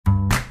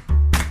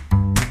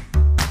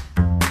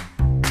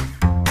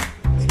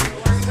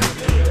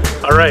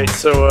All right,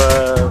 so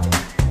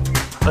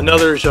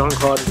another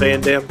Jean-Claude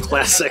Van Damme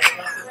classic.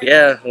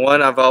 Yeah,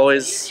 one I've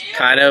always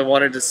kind of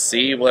wanted to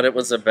see what it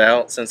was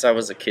about since I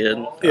was a kid.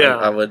 Yeah.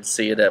 I would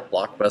see it at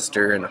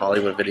Blockbuster and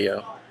Hollywood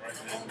Video.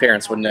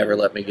 Parents would never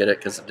let me get it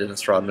because of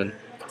Dennis Rodman.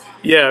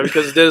 Yeah,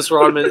 because Dennis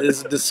Rodman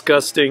is a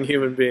disgusting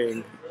human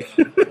being.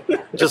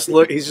 Just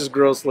look, he's just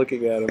gross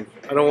looking at him.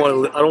 I don't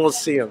want to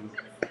see him.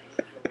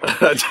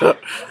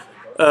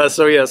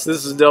 So yes,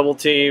 this is Double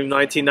Team,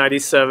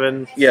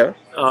 1997. Yeah.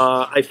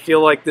 I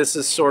feel like this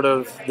is sort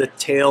of the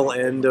tail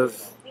end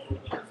of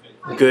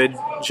good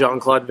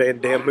Jean-Claude Van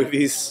Damme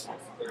movies.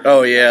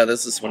 Oh yeah,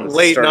 this is when it's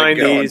Late started 90s,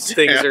 going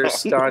things down. are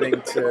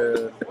starting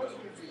to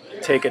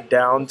take a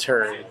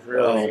downturn,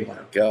 really. Oh my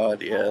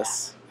god,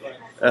 yes.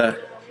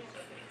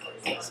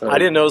 So, I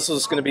didn't know this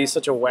was going to be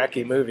such a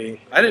wacky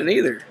movie. I didn't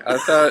either. I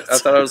thought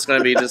it was going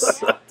to be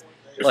just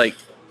like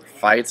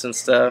fights and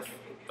stuff,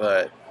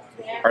 but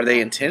are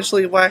they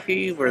intentionally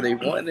wacky? Were they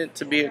wanting it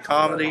to be a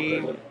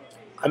comedy?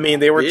 I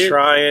mean, they were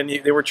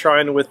trying. They were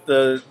trying with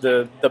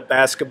the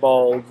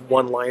basketball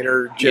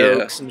one-liner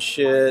jokes and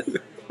shit.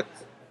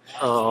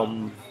 I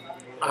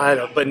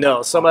don't. But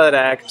no, some of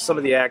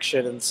the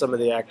action and some of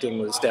the acting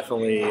was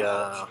definitely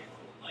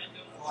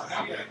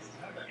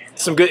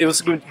some good. It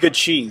was good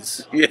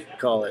cheese. Yeah,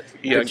 Call it.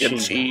 yeah, good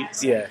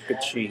cheese. Yeah, good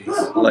cheese.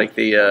 Like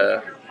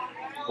the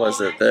was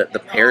it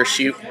the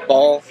parachute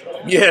ball?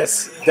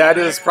 Yes, that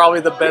is probably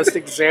the best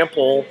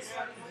example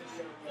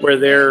where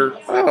they're.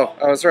 Oh,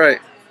 I was right.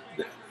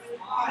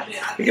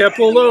 You got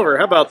pulled over.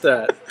 How about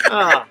that?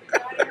 Ah.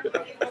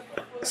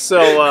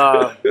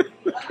 So,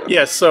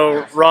 yeah,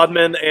 so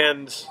Rodman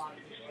and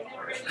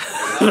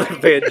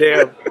Van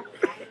Damme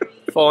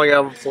falling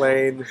out of a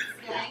plane.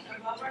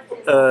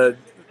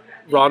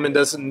 Rodman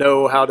doesn't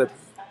know how to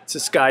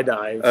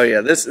skydive. Oh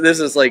yeah, this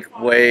is like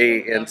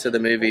way into the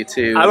movie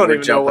too. I don't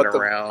even know what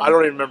around. I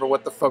don't even remember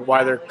what the fuck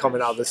why they're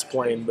coming out of this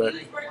plane, but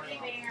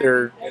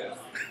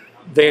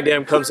Van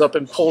Damme comes up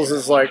and pulls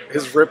his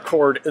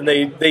ripcord, and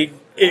they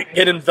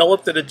get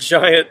enveloped in a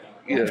giant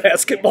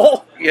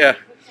basketball. Yeah.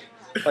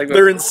 Like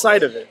they're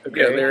inside of it.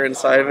 Okay? Yeah, they're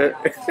inside of it,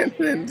 and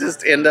then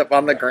just end up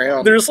on the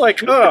ground. They're just like,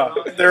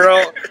 they're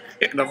all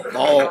in a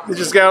ball. They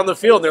just got on the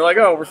field, and they're like,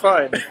 oh, we're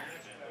fine.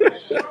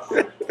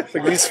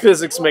 Like, these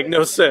physics make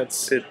no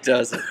sense. It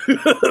doesn't.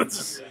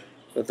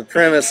 But the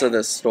premise of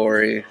this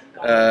story,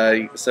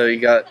 so you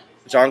got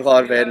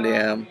Jean-Claude Van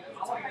Damme.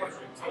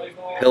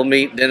 He'll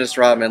meet Dennis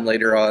Rodman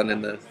later on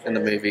in the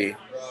movie,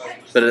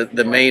 but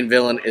the main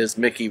villain is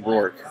Mickey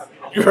Rourke.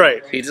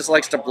 Right. He just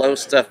likes to blow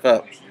stuff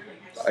up,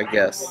 I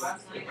guess.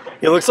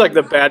 He looks like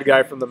the bad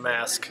guy from The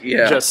Mask.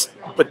 Yeah.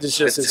 But it's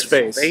just his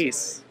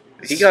face.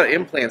 He got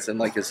implants in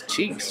like his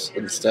cheeks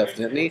and stuff,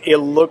 didn't he? It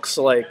looks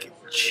like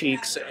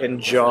cheeks and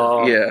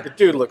jaw. Yeah. The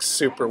dude looks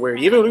super weird.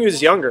 Even when he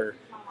was younger.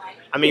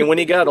 I mean, when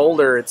he got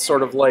older, it's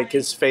sort of like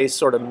his face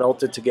sort of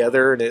melted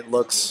together, and it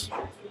looks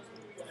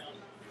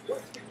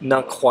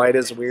not quite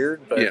as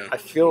weird, but I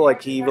feel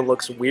like he even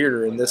looks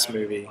weirder in this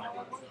movie.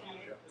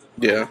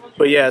 Yeah.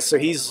 But yeah, so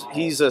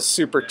he's a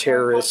super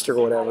terrorist or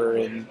whatever,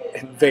 and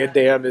Van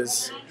Damme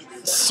is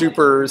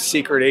super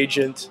secret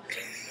agent,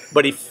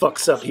 but he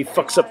fucks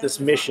up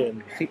this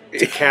mission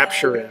to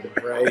capture him,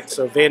 right?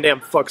 So Van Damme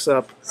fucks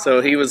up.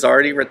 So he was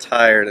already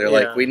retired. They're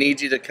like, we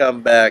need you to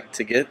come back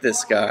to get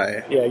this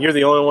guy. Yeah, you're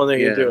the only one that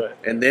can do it.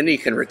 And then he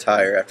can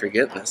retire after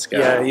getting this guy.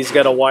 Yeah, he's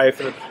got a wife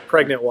and a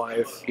pregnant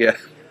wife. Yeah.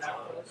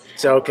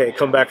 So okay,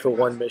 come back for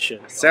one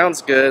mission.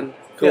 Sounds good.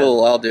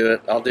 Cool, I'll do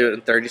it. I'll do it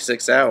in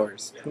 36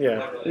 hours.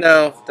 Yeah.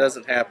 No,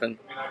 doesn't happen.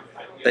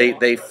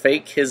 They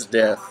fake his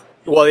death.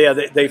 Well, yeah,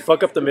 they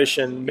fuck up the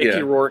mission.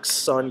 Mickey Rourke's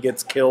son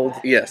gets killed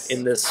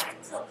in this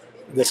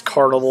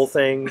carnival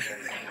thing.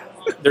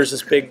 There's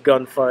this big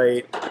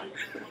gunfight.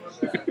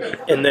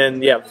 And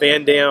then,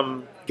 Van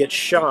Damme gets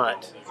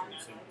shot.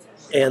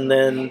 And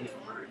then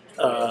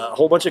a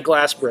whole bunch of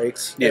glass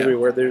breaks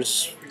everywhere.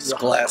 There's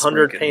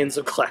 100 panes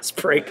of glass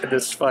break in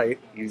this fight.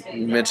 You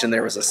mentioned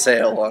there was a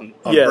sale on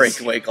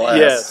breakaway glass.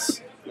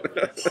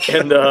 Yes.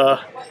 And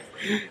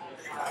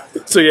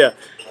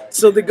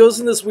so it goes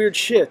in this weird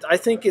shit. I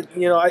think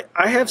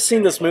I have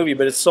seen this movie,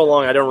 but it's so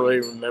long I don't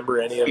really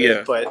remember any of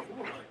it. But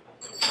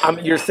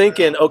you're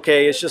thinking,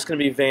 okay, it's just going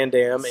to be Van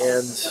Damme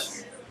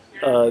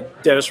and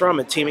Dennis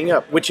Rodman teaming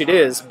up, which it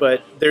is.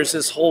 But there's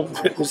this whole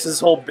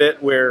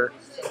bit where,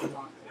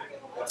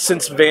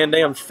 since Van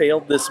Damme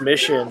failed this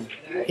mission,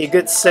 he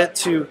gets sent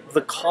to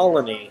the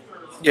colony.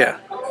 Yeah.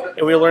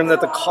 And we learn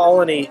that the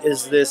colony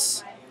is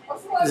this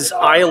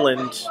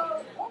island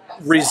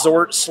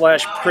resort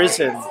 /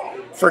 prison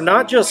for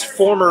not just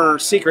former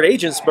secret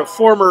agents, but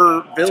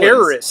former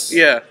terrorists.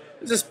 Yeah.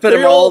 Just put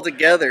them all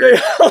together.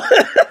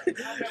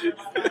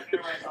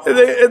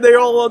 And they're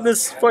all on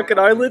this fucking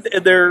island,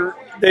 and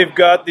they've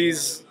got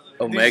these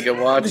Omega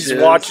watches. These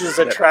watches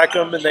that track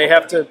them, and they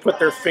have to put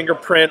their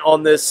fingerprint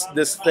on this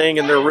thing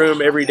in their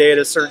room every day at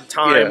a certain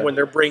time when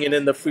they're bringing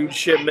in the food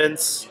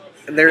shipments.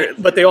 And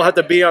but they all have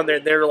to be on there.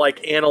 They're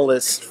like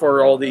analysts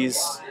for all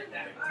these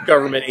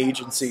government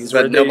agencies,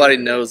 but nobody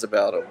knows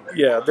about them.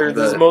 Yeah, they're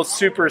the most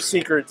super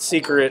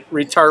secret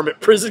retirement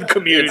prison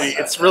community.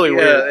 It's really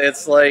weird. Yeah,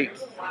 it's like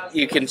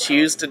you can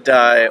choose to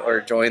die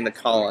or join the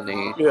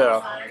colony.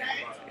 Yeah,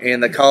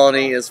 and the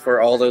colony is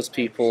for all those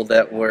people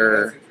that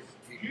were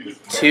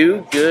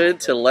too good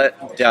to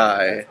let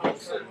die,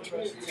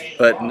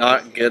 but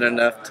not good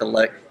enough to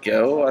let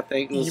go. I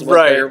think was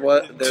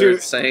what they're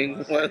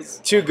saying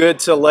was too good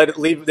to let it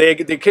leave. They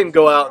couldn't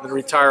go out and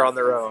retire on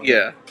their own.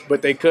 Yeah,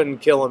 but they couldn't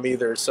kill him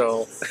either,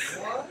 so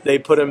they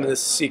put him in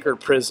this secret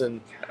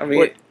prison. I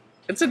mean,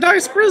 it's a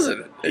nice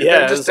prison.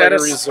 Yeah, just at a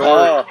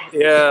resort.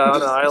 Yeah,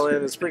 on an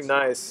island. It's pretty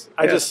nice.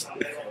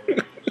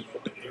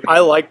 I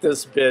like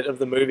this bit of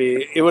the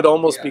movie. It would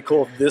almost be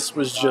cool if this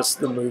was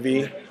just the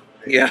movie.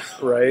 Yeah.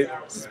 Right?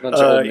 It's a bunch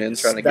of old men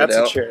trying to get out.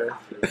 That's a chair.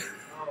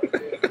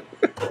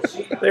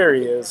 There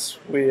he is.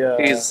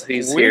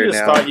 He's we here just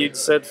now. thought you'd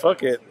said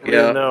fuck it. We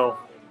didn't know.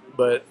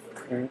 But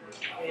I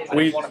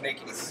didn't want to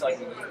make any sudden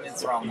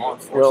movements around law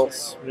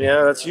enforcement. Well,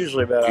 yeah, that's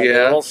usually a bad idea.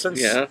 Yeah. Well,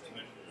 since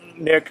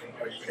Nick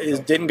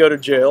didn't go to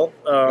jail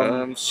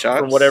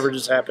from whatever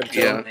just happened to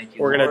him,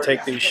 we're going to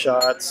take these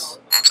shots.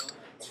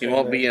 He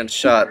won't be in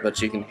shot, but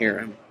you can hear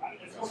him.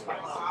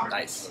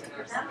 Nice.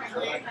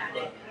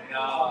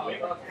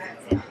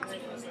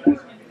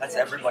 That's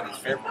everybody's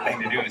favorite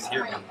thing to do is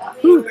hear him.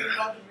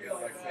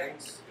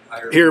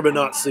 Hear but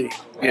not see.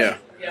 Yeah.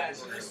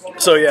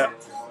 So, yeah.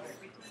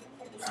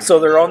 So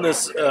they're on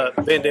this,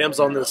 Van Damme's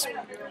on this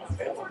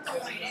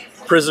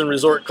prison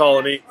resort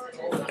colony,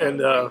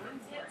 and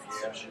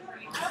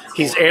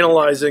he's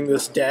analyzing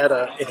this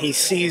data, and he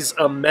sees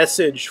a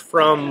message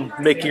from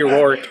Mickey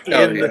Rourke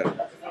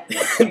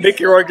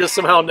Mickey Rourke just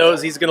somehow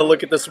knows he's going to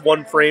look at this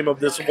one frame of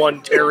this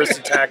one terrorist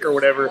attack or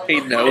whatever.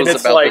 He knows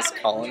about this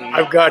colony.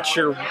 I've got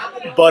your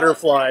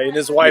butterfly, and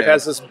his wife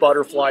has this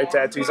butterfly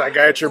tattoo. He's like, I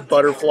got your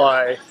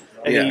butterfly,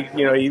 and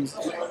he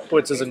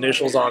puts his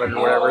initials on it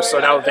or whatever. So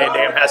now Van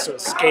Damme has to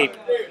escape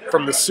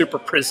from the super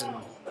prison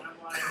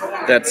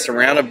that's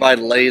surrounded by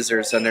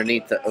lasers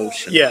underneath the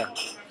ocean. Yeah,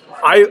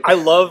 I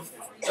love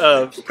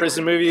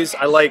prison movies.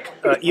 I like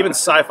even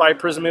sci-fi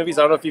prison movies.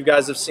 I don't know if you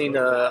guys have seen.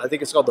 I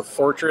think it's called The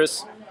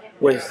Fortress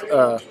with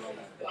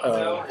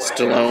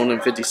Stallone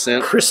and 50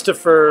 Cent.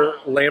 Christopher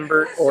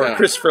Lambert or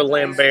Christopher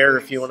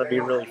Lambert, if you want to be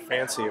really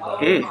fancy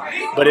about it.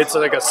 But it's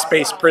like a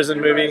space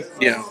prison movie.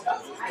 Yeah,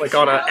 like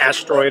on an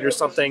asteroid or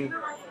something.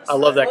 I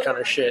love that kind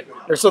of shit.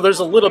 So there's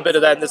a little bit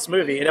of that in this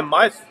movie, and I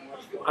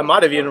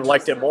might have even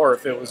liked it more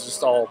if it was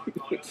just all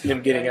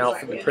him getting out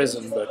from the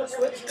prison.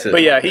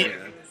 But yeah,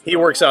 he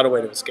works out a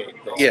way to escape.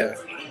 Basically.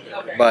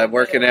 Yeah, by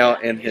working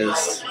out in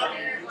his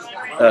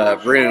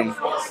room,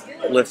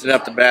 lifting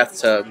up the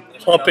bathtub.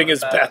 Humping his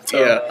bathtub.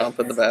 Yeah,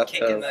 humping the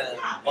bathtub.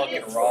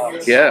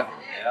 Yeah,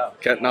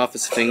 cutting off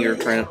his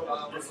fingerprint.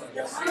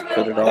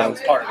 Put it on. That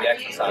was part of the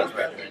exercise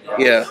right there.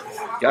 Yeah,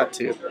 got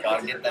to.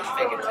 Gotta get that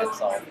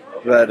fingertips off.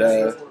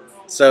 But,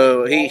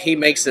 so he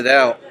makes it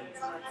out,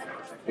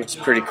 which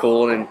is pretty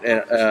cool, and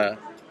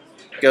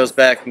goes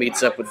back,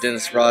 meets up with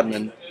Dennis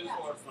Rodman.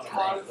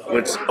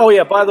 Oh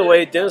yeah, by the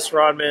way, Dennis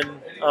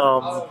Rodman,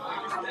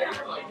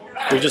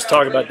 we just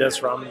talked about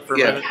Dennis Rodman for a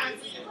minute.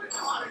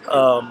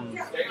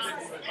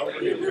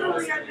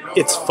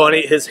 It's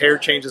funny, his hair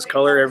changes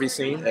color every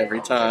scene.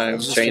 Every time,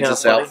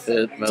 changes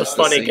outfit. Most it's a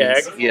funny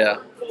gag. Yeah.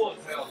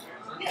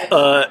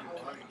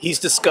 He's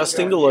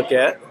disgusting to look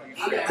at.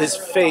 His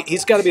face,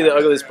 he's got to be the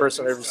ugliest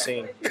person I've ever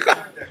seen.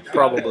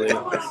 Probably.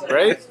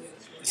 Right?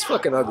 He's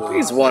fucking ugly.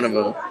 He's one of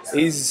them.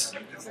 He's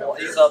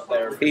up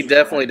there. He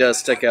definitely does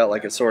stick out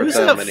like a sore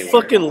thumb anyway. Who's that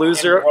fucking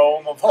loser?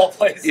 Rome of all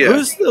places. Yeah.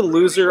 Who's the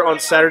loser on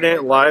Saturday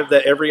Night Live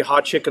that every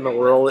hot chick in the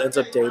world ends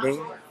up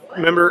dating?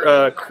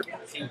 Remember?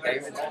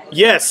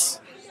 Yes.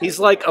 He's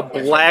like a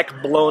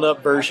black,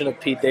 blown-up version of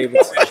Pete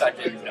Davidson.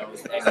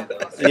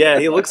 Yeah,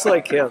 he looks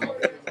like him.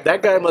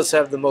 That guy must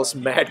have the most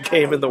mad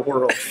game in the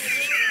world.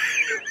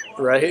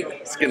 Right?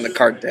 He's getting the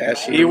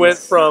Kardashians. He went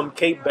from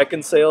Kate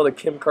Beckinsale to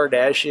Kim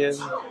Kardashian,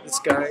 this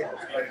guy.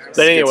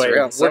 But anyway,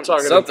 we're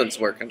talking... Something's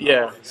working.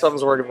 Yeah,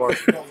 something's working for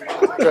him.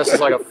 Dresses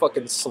like a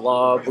fucking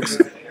slob. Looks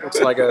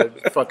like a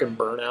fucking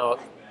burnout.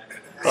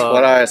 That's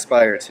what I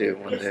aspire to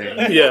one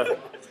day. Yeah.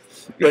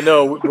 But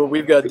no,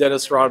 we've got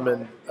Dennis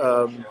Rodman,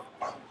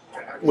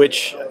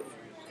 which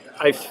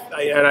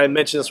I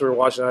mentioned this when we were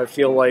watching. I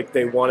feel like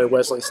they wanted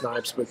Wesley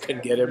Snipes but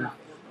couldn't get him.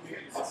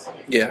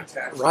 Yeah,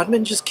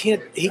 Rodman just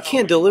can't. He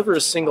can't deliver a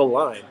single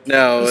line.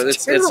 No,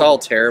 it's all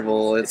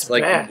terrible. It's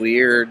like bad.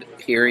 Weird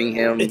hearing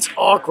him. It's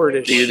awkward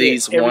as do shit.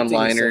 These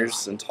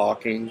one-liners and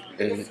talking,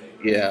 and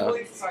yeah.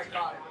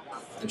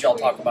 Did y'all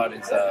talk about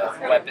his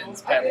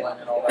weapons peddling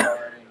and all that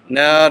already?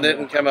 No, I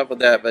didn't come up with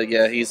that, but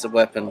yeah, he's the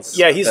weapons.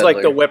 Yeah, he's peddler.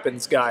 like the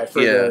weapons guy for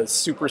the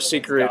super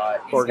secret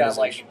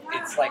organization.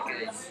 It's like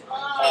an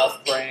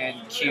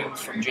off-brand cue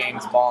from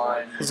James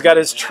Bond. He's got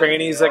his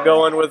trainees that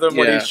go in with him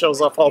when he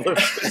shows off all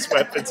his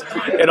weapons,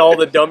 and all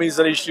the dummies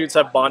that he shoots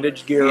have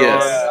bondage gear on.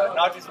 Yeah,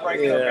 not just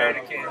regular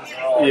mannequins.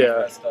 And all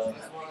that stuff.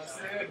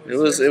 It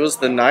was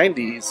the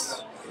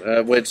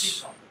 90s,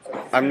 which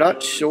I'm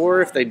not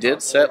sure if they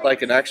did set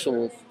like an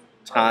actual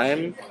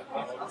time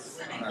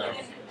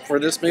for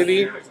this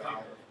movie.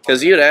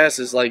 Because you had asked,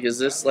 is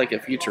this like a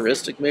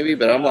futuristic movie?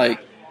 But I'm like,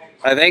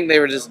 I think they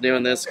were just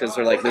doing this because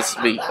they're like, this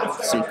would be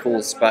some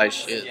cool spy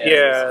shit.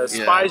 Yeah,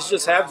 spies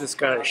just have this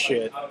kind of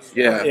shit.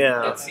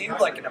 Yeah. It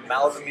seemed like an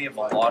amalgamy of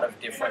a lot of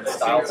different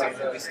styles of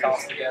movies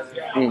tossed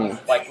together.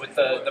 Like with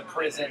the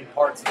prison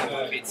parts of the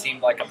movie, it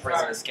seemed like a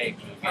prison escape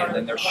movie. And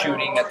then they're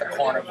shooting at the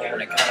carnival,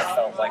 and it kind of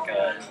felt like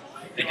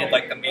they did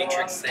like the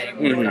Matrix thing,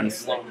 where it kind of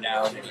slowed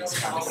down and it's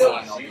kind of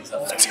seeing all these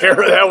other things.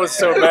 That was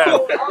so bad.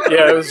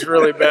 Yeah, it was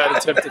really bad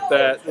attempt at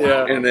that.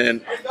 Yeah. And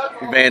then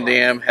Van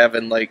Damme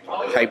having like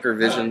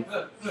hypervision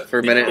for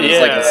a minute. It was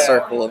like a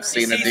circle of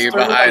seeing a dude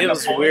behind him. It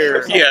was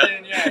weird. Yeah.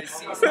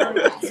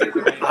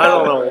 I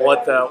don't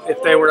know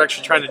if they were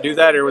actually trying to do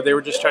that, or they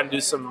were just trying to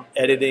do some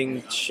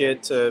editing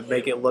shit to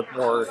make it look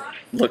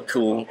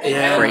cool.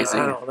 Yeah, crazy.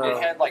 I don't know.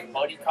 It had like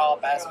buddy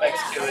cop aspects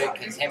to it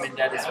because him and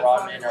Dennis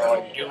Rodman are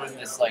like doing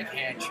this like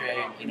handshake.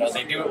 You know,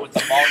 they do it with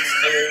the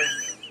monks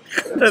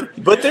too.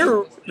 But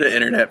they're the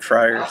internet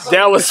friars.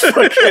 That was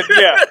fucking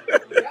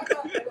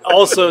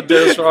Also,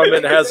 Dennis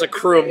Rodman has a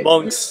crew of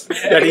monks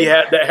that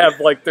have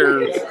like their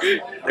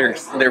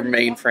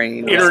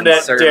mainframe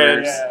internet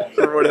den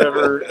or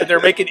whatever, and they're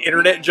making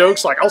internet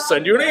jokes like, "I'll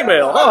send you an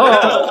email."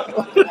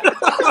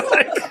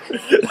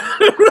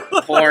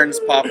 Horns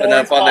popping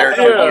up on their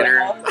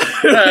computer.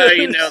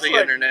 You know the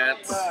internet.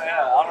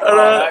 I don't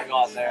know how that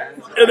got there.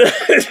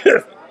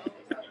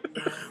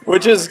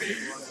 Which is,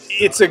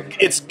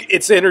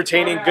 it's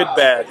entertaining, good,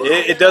 bad.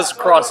 It does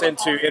cross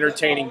into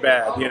entertaining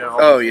bad, you know.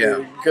 Oh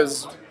yeah,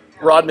 because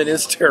Rodman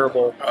is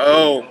terrible.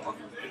 Oh,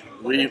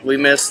 we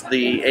missed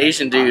the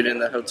Asian dude in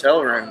the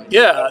hotel room.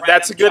 Yeah,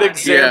 that's a good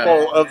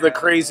example of the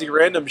crazy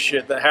random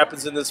shit that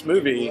happens in this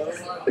movie.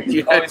 Oh,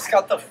 he's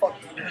got the foot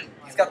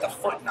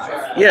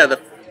knife. Yeah,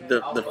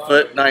 the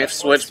foot knife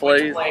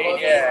switchblade.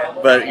 Yeah.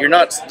 But you're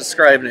not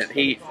describing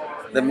it.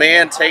 The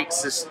man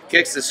kicks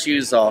his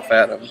shoes off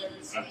at him,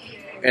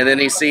 and then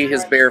you see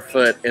his bare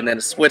foot, and then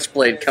a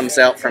switchblade comes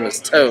out from his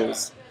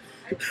toes.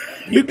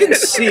 You can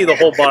see the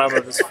whole bottom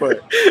of his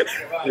foot.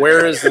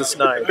 Where is this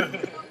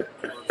knife?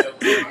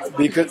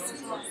 Because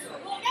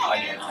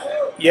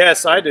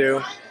yes, I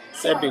do.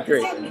 That'd be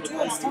great.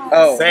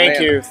 Oh,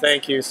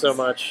 thank you so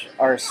much.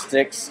 Are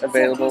sticks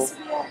available?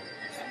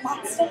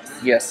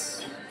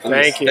 Yes.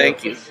 Thank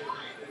you.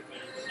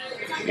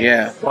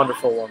 Yeah.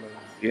 Wonderful woman.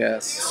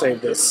 Yes.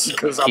 Saved us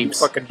because I'm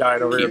fucking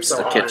dying over here. Keeps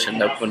the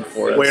kitchen open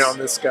for us. Wait on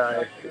this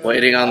guy.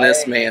 Waiting on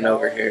this man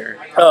over here.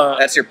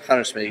 That's your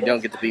punishment. You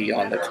don't get to be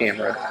on the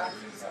camera.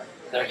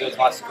 There goes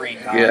my screen.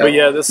 Yeah. But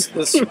yeah, this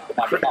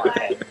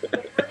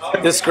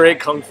great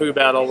kung fu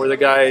battle where the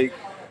guy.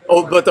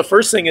 Oh, but the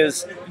first thing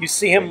is you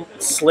see him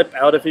slip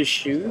out of his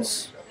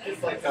shoes.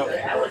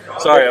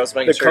 Sorry, I was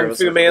making sure. The kung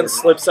fu man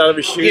slips out of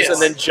his shoes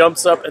and then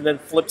jumps up and then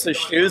flips his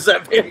shoes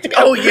at Van Damme.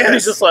 Oh yeah,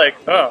 he's just like,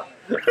 oh.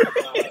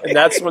 And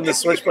that's when the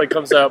switchblade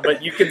comes out.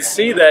 But you can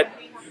see that.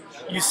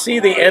 You see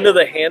the end of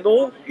the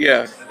handle.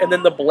 Yeah. And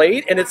then the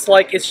blade, and it's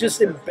like it's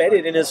just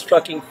embedded in his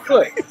fucking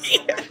foot.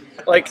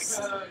 Like,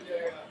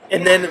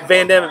 and then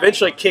Van Damme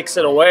eventually kicks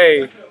it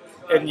away.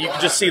 And you can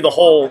just see the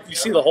whole. You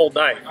see the whole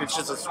knife. It's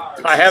just.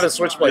 I have a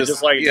switchblade,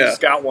 just like he just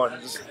got one,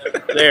 just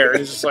there.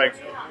 And it's just like,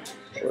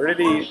 where did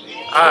he?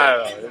 I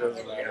don't know. It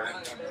doesn't matter.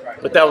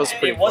 But that was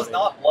pretty. It was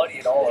not bloody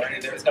at all.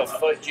 There was no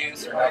foot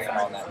juice or nothing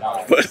on that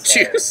knife. Foot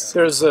juice.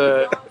 There's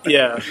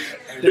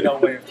There's no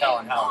way of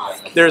telling how.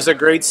 There's a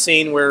great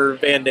scene where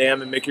Van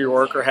Damme and Mickey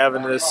Rourke are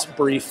having this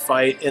brief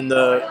fight in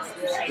the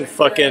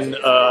fucking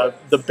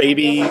the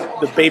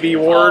baby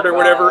ward or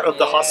whatever of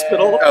the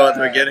hospital. Oh, at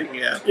the beginning,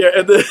 yeah. Yeah,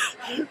 and then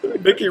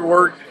Mickey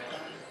Rourke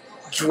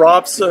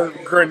drops a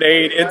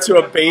grenade into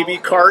a baby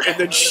cart and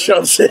then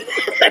shoves it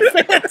at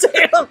Van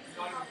Damme.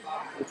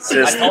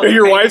 And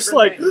your wife's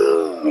like,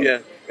 yeah.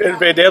 And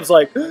Van Damme's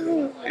like,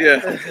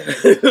 yeah.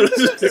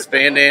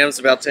 Van Damme's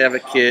about to have a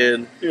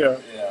kid. Yeah.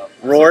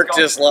 Rourke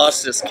just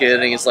lost his kid,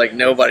 and he's like,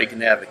 nobody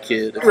can have a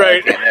kid if I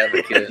can't have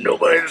a kid.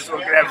 Nobody can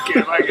have a kid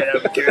if I can't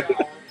have a kid.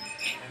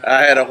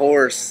 I had a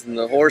horse, and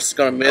the horse is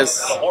going to miss.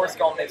 The horse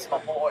going to miss my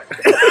boy.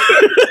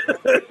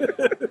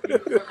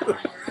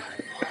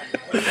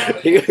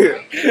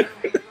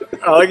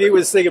 I like he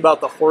was thinking about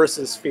the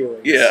horse's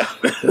feelings. Yeah.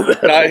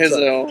 Not his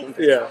own.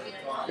 Yeah.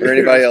 Or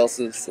anybody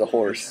else's, the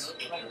horse.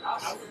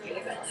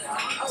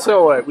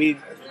 So what,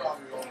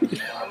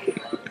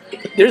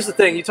 here's the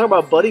thing, you talk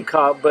about buddy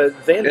cop, but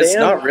Van Damme... It's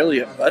not really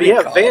a buddy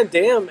cop. Van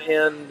Damme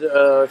and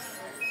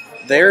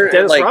they're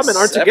Dennis like Rodman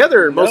aren't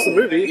together most of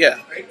the movie. Yeah.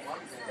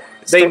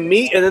 They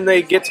meet and then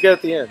they get together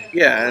at the end.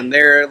 Yeah, and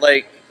they're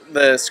like,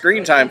 the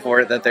screen time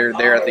for it that they're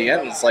there at the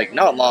end is like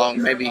not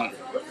long, maybe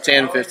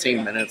 10,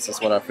 15 minutes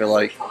is what I feel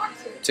like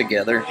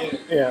together.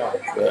 Yeah.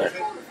 But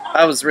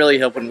I was really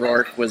hoping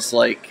Rourke was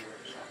like,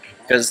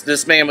 because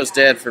this man was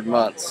dead for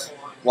months.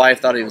 Wife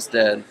thought he was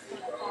dead.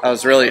 I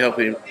was really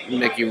hoping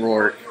Mickey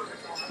Rourke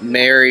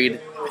married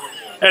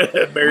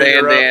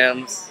Van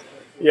Damme's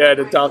and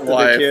adopted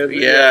wife. the kid.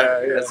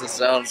 Yeah. As it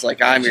sounds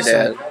like, I'm your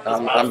dad.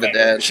 I'm the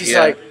dad. She's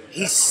like,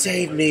 he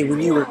saved me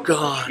when you were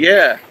gone.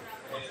 Yeah.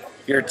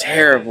 You're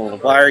terrible.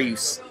 Why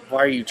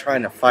are you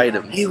trying to fight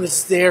him? He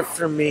was there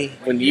for me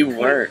when you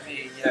weren't.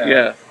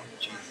 Yeah.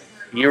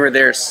 You were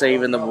there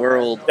saving the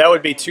world. That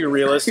would be too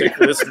realistic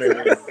for this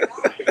movie.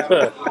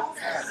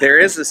 There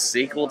is a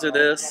sequel to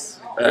this.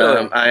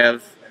 I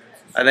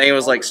think it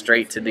was like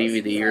straight to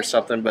DVD or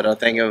something, but I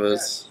think it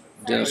was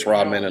Dennis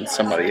Rodman and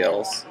somebody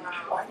else.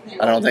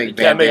 I don't think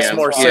Van Damme. That makes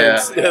more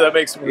sense. Yeah, that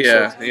makes more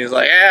sense. Yeah, he was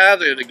like, yeah, I'll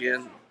do it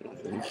again.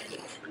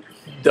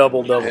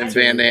 Double. And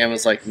Van Damme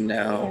was like,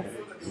 no.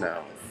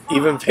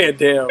 Even Van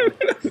Damme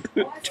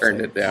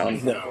turned it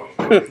down. No.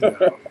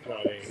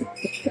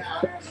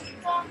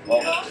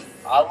 Well,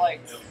 I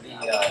like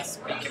the,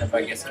 speaking of,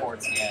 I guess,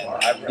 towards the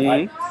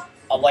end,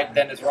 I like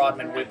Dennis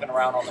Rodman whipping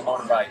around on the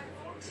motorbike,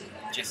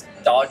 just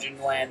dodging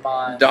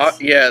landmines.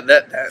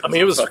 That I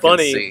mean, it was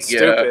funny,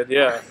 stupid,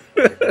 yeah.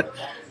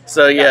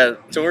 So, yeah,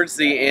 towards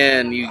the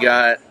end, you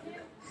got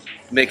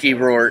Mickey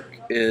Rourke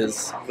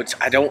which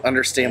I don't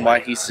understand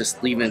why he's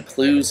just leaving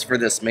clues for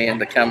this man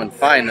to come and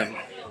find him.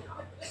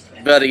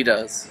 But he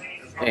does.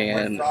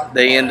 And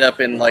they end up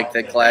in, like,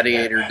 the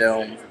Gladiator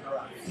Dome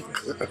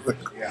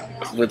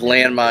with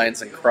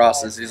landmines and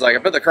crosses. He's like, I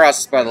put the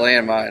crosses by the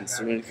landmines,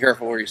 so be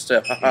careful where you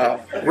step.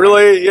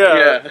 Really?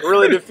 Yeah. It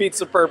really defeats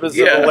the purpose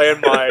of the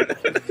landmine.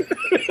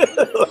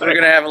 We're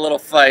going to have a little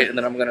fight, and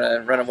then I'm going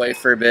to run away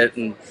for a bit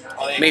and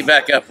meet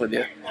back up with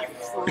you.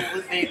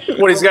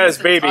 He's got his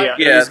baby out.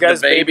 Yeah, he's got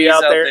his baby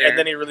out there, and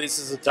then he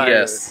releases a tiger.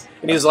 Yes.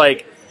 And he's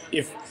like,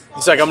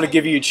 I'm going to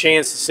give you a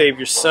chance to save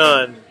your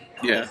son.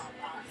 Yeah.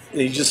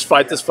 And you just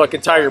fight this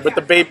fucking tiger. But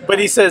the baby,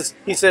 he says,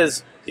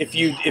 if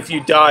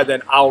you die,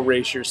 then I'll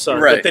raise your son.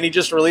 Right. But then he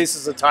just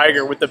releases a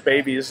tiger with the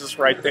baby is just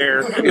right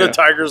there. Yeah. The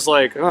tiger's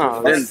like,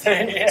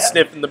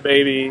 sniffing the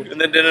baby. And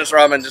then Dennis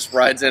Rodman just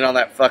rides in on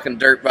that fucking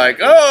dirt bike.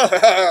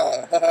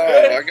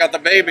 I got the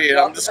baby, and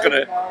I'm just going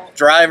to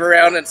drive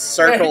around in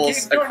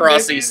circles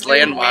across these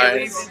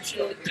landmines.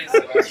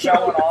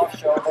 Showing off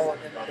in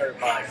the dirt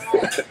bike.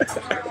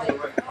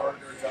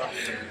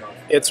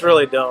 It's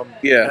really dumb.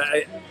 Yeah.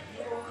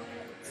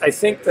 I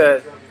think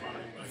that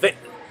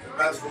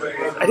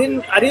I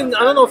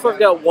don't know if I've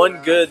got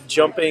one good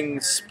jumping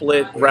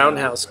split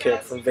roundhouse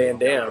kick from Van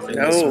Damme in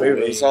this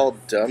movie. It was all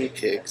dumb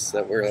kicks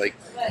that were like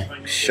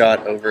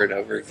shot over and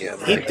over again.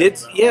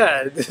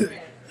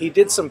 He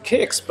did some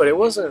kicks, but it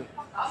wasn't.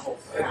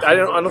 I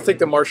don't think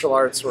the martial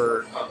arts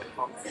were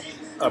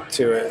up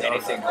to it.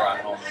 Anything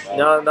right home?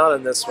 No, not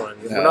in this one.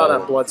 We're not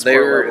on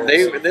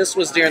Bloodsport. This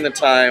was during the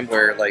time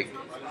where like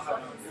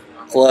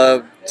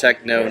club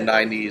techno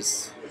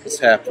 90s was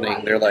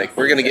happening. They're like,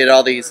 we're gonna get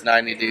all these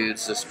 90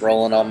 dudes just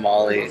rolling on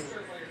Molly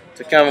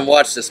to come and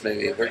watch this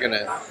movie.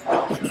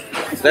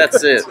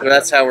 That's it.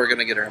 That's how we're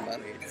gonna get our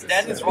money.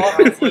 Dennis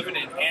Rodman's living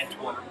in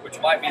Antwerp, which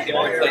might be the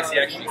only place he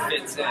actually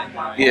fits in.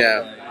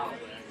 Yeah.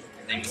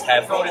 They just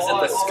have, what is it,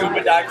 the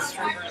scuba diver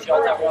strippers?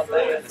 Y'all talk about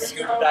that? The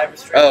scuba diver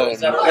strippers? Oh,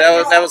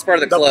 that was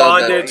part of the club.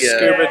 The bondage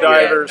scuba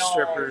diver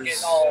strippers.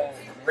 Getting all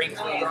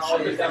wrinkly and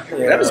shit.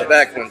 Yeah. That was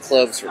back when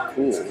clubs were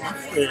cool.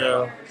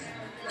 Yeah.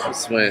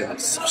 That's when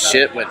some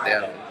shit went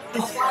down.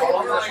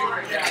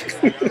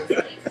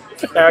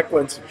 Back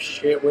when some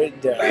shit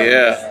went down.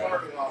 Yeah.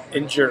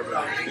 In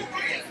Germany.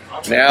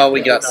 Now we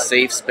got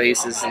safe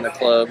spaces in the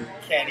club.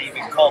 Can't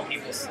even call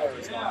people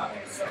slurs now.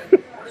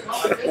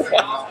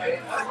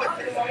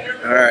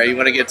 Alright, you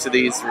want to get to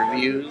these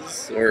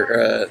reviews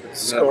or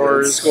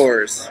scores?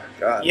 Scores.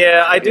 God.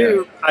 Yeah, I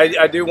do.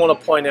 Yeah. I do want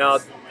to point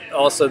out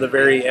also the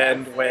very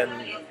end when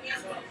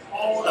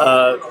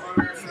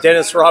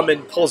Dennis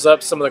Rodman pulls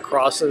up some of the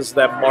crosses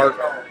that mark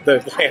the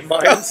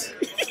landmines.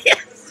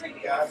 Yes.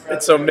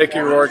 And so Mickey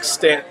Rourke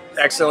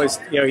accidentally,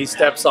 he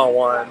steps on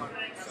one,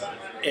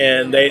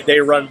 and they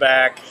run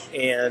back,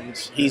 and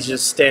he's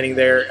just standing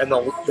there, and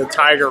the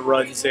tiger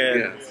runs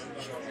in,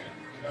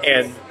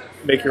 and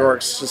Mickey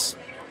Rourke's just,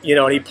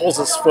 and he pulls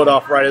his foot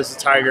off right as the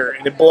tiger,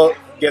 and it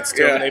gets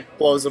to him, and it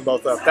blows them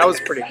both up. That was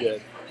pretty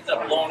good.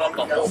 Blowing up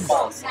the whole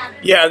falls.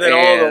 Yeah, and then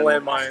all the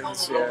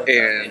landmines.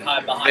 Yeah. And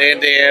Van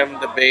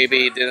Damme, the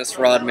baby, Dennis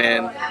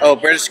Rodman. Oh,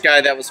 British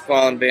guy that was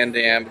following Van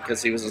Damme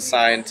because he was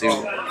assigned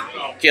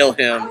to kill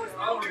him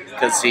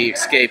because he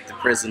escaped the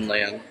prison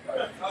land.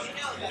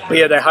 But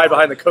yeah, they hide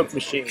behind the Coke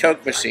machine.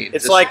 Coke machine.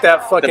 It's like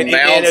that fucking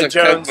Indiana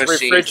Jones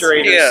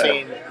refrigerator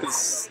scene. It's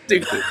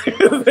stupid.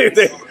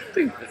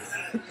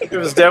 It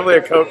was definitely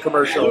a Coke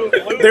commercial.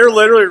 They're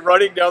literally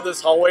running down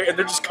this hallway, and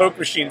they're just Coke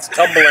machines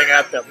tumbling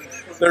at them.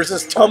 There's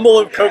this tumble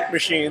of Coke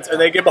machines, and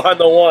they get behind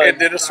the one. And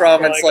Dennis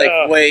Rodman's like,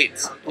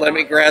 wait, let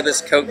me grab this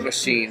Coke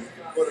machine.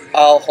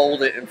 I'll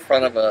hold it in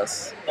front of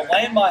us. The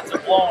landmines are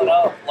blowing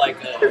up like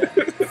a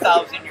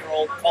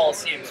 1,000-year-old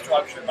Coliseum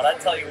structure, but I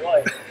tell you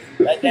what,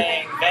 that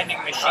dang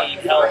vending machine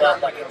held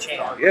up like a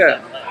champ. Yeah.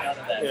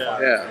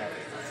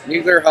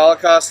 Nuclear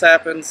holocaust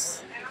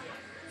happens.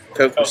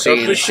 Coke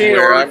machine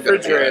or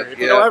refrigerator. If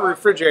you don't have a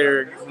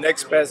refrigerator,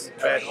 next best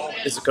bet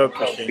is a Coke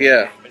machine.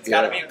 Yeah. It's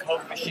got to be a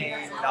Coke machine,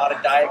 not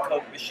a Diet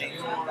Coke machine,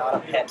 not a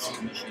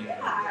Pepsi machine.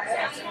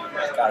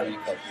 It's got to be a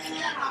Coke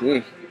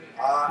machine.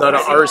 Not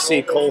an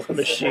RC cola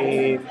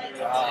machine.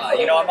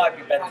 You know, I might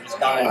be better just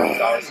dying with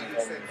the RC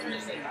cola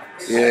machine.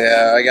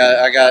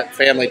 Yeah, I got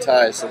family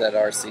ties to that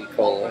RC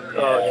cola.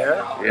 Oh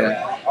yeah.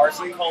 Yeah.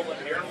 RC cola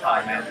beer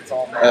time, man. It's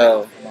all.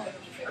 Oh.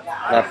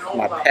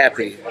 My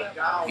pappy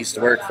used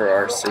to work for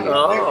RC.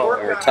 Oh.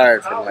 I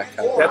retired from that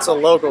company. That's a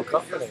local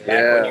company.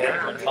 Yeah.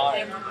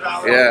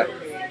 Yeah.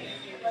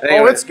 Anyway,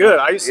 Oh, it's good.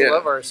 I used to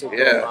love RC cola.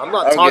 Yeah. I'm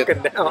not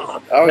talking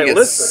down. I would get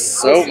listen.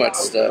 so much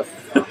stuff.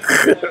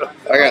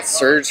 I got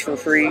Surge for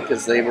free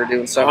because they were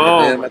doing something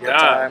with them at the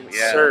time.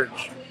 Yeah.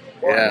 Surge.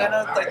 Well, and then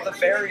at like the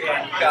very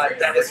end, you got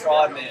Dennis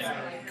Rodman.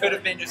 Could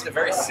have been just a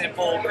very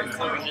simple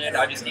conclusion.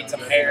 I just need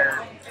some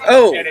hair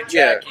and a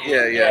jacket.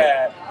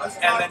 Yeah.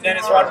 And then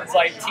Dennis Rodman's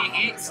like,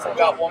 T, still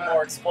got one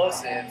more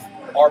explosive.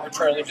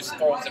 Arbitrarily just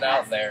throws it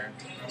out there.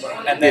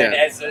 And then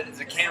as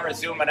the camera's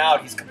zooming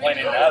out, he's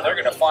complaining, oh, they're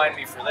going to find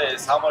me for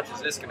this. How much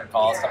is this going to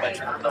cost? I bet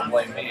you're going to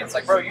blame me. It's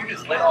like, bro, you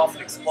just lit off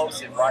an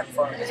explosive right in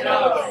front of his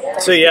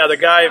face. So, yeah, the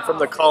guy from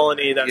the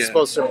colony that's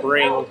supposed to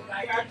bring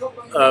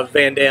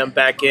Van Damme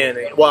back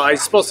in. Well,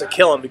 he's supposed to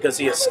kill him because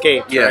he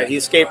escaped. Yeah. Right? He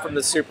escaped from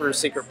the super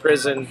secret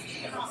prison.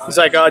 He's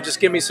like, oh, just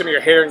give me some of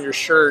your hair and your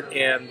shirt,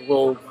 and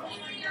we'll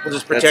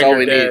just pretend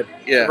you're dead.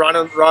 Need. Yeah.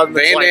 Rodman's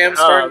Van Damme's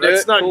like,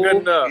 that's not good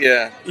enough.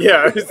 Yeah.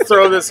 Yeah,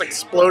 throw this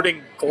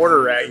exploding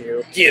quarter at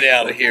you. Get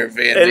out of here,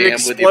 Van and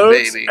Damme, with your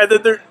baby. And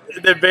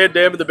then Van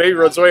Damme and the baby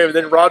runs away, and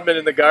then Rodman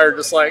and the guy are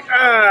just like,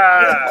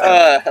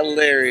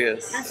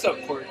 hilarious. You're so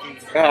quirky.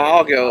 Oh,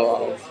 I'll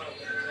go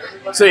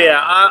on. So,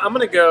 yeah, I'm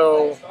going to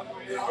go.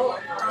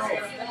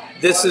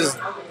 This is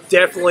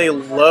definitely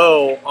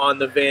low on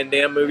the Van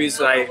Damme movies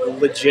that I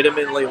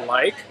legitimately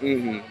like.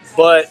 Mm-hmm.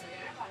 But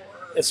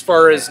as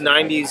far as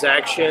 90s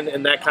action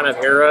and that kind of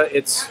era,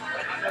 it's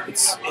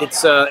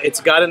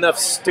got enough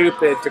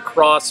stupid to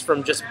cross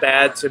from just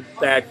bad to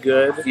bad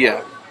good.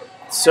 Yeah.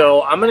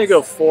 So I'm gonna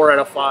go 4 out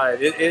of 5.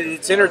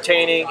 It's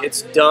entertaining.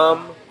 It's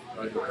dumb.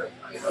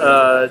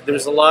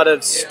 There's a lot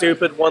of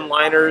stupid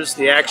one-liners.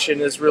 The action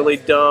is really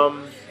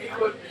dumb.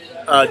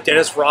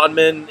 Dennis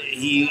Rodman,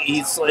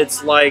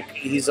 it's like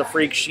he's a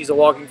freak. She's a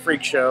walking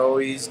freak show.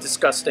 He's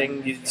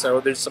disgusting. So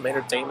there's some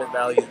entertainment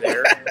value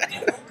there.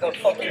 The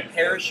fucking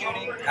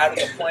parachuting out of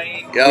the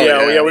plane.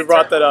 Yeah, we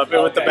brought that up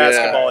with the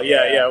basketball.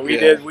 Yeah, we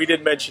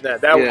did mention that.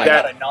 That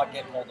not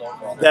get pulled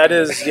over. That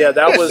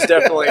was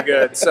definitely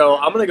good. So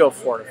I'm gonna go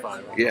 4 out of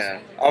 5. Yeah,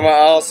 I'm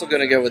also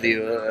gonna go with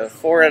you.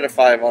 4 out of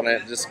 5 on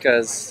it, just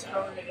because.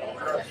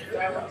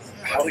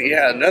 Oh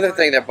yeah, another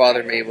thing that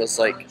bothered me was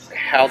like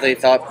how they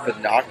thought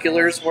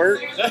binoculars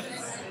worked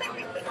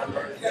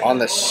on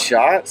the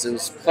shots. It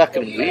was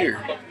fucking weird.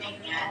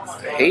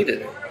 I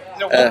hated it.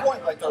 At one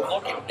point, like they're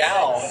looking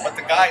down, but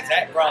the guy's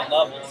at ground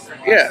level.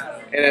 Yeah,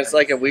 and it's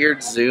like a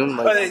weird zoom,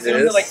 like they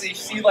zoom to, like they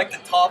see like the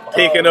top.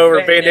 Peeking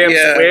over Van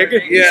Damme's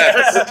wig.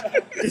 Yeah,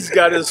 he's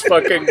got his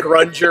fucking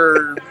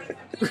grunger.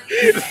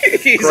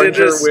 He's in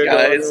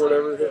disguise. Or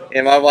whatever.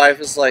 And my wife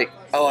was like,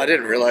 "Oh, I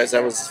didn't realize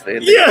that was Van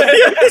Damme." Yeah,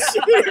 she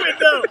didn't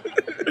know.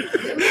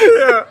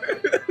 Yeah.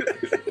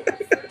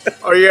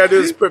 All you gotta do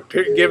is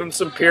give him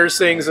some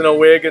piercings and a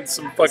wig and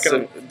some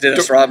fucking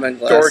Dennis Rodman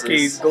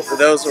glasses. Dorky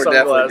those were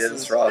definitely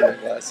Dennis Rodman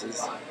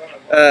glasses.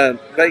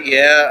 But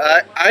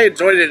yeah, I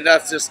enjoyed it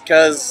enough just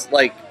because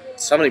like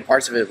so many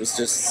parts of it was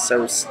just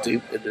so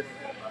stupid,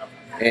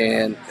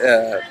 and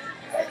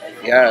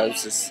yeah, it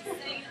was just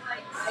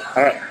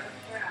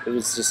it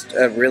was just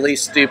a really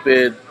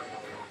stupid.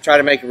 Try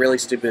to make a really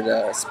stupid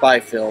spy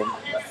film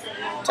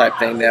type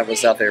thing that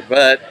was out there,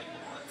 but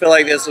I feel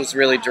like this was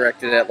really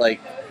directed at like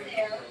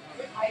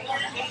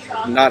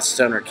not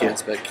stoner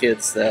kids, but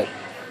kids that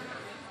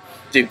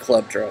do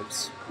club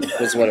drugs.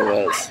 Was what it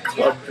was.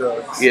 Club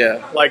drugs.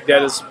 Yeah. Like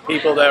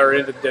people that are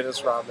into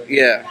Dennis Rodman.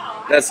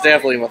 Yeah, that's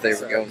definitely what they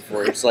were going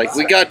for. It's like,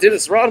 we got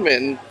Dennis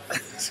Rodman.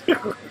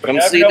 Come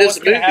see this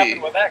movie.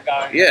 With that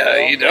guy, yeah,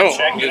 you don't.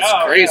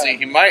 It's crazy. Yeah.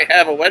 He might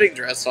have a wedding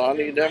dress on.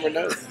 You never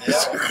know.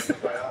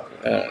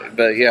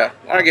 But yeah,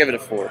 I'll give it a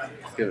 4.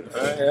 Give it a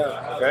 4.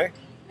 Yeah. Okay.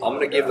 I'm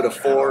gonna give it a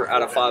 4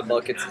 out of 5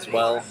 buckets as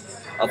well.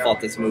 I thought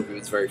this movie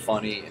was very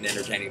funny and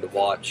entertaining to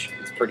watch.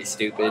 It was pretty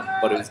stupid,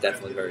 but it was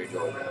definitely very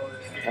enjoyable.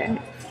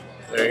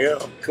 There you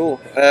go. Cool.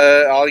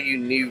 All you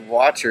new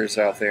watchers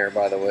out there,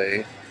 by the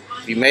way,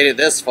 if you made it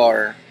this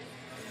far,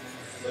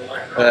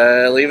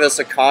 leave us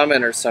a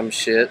comment or some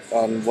shit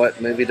on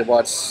what movie to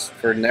watch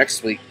for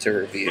next week to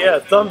review. Yeah,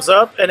 thumbs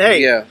up. And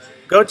hey,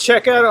 go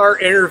check out our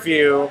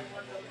interview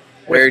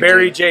with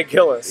Barry J.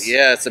 Gillis.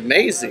 Yeah, it's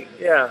amazing.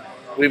 Yeah.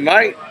 We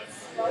might.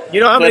 You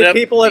know how many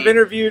people have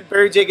interviewed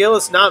Barry J.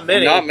 Gillis? Not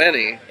many. Not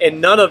many.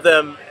 And none of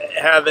them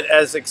have it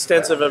as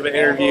extensive of an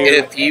interview.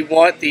 If you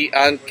want the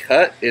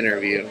uncut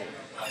interview,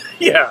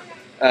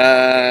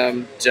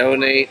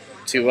 donate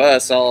to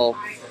us. I'll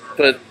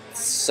put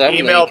some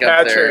email link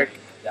up Patrick,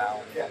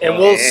 there. and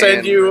we'll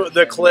send you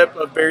the clip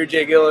of Barry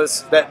J.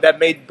 Gillis that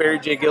made Barry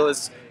J.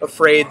 Gillis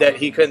afraid that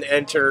he couldn't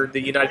enter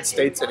the United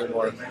States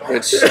anymore.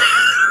 Which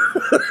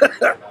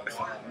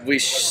we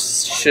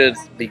should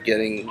be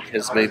getting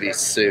his movie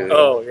soon.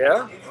 Oh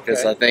yeah,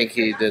 because I think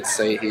he did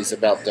say he's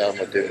about done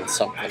with doing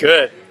something.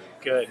 Good.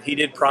 Good. He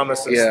did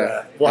promise us Yeah.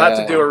 that. We'll have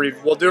to do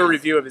we'll do a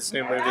review of his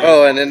new movie.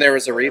 Oh, and then there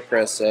was a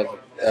repress of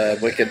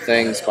Wicked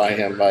Things by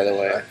him, by the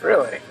way.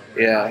 Really?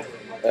 Yeah.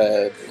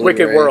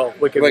 Wicked World.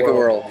 Wicked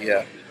World.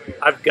 Yeah.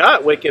 I've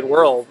got Wicked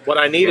World. What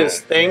I need is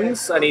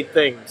Things. I need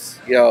Things.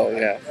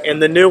 Yeah.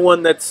 And the new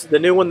one that's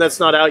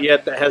not out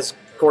yet that has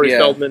Corey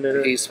Feldman in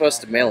it. He's supposed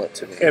to mail it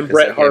to me. And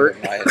Bret Hart.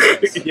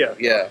 Yeah.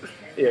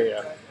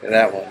 Yeah.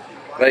 That one.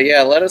 But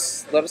yeah, let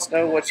us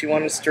know what you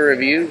want us to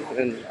review,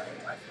 and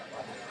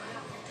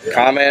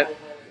comment,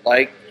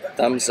 like,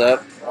 thumbs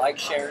up. Like,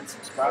 share, and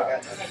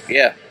subscribe.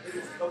 Yeah.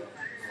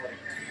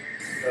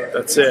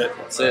 That's it.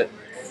 That's it.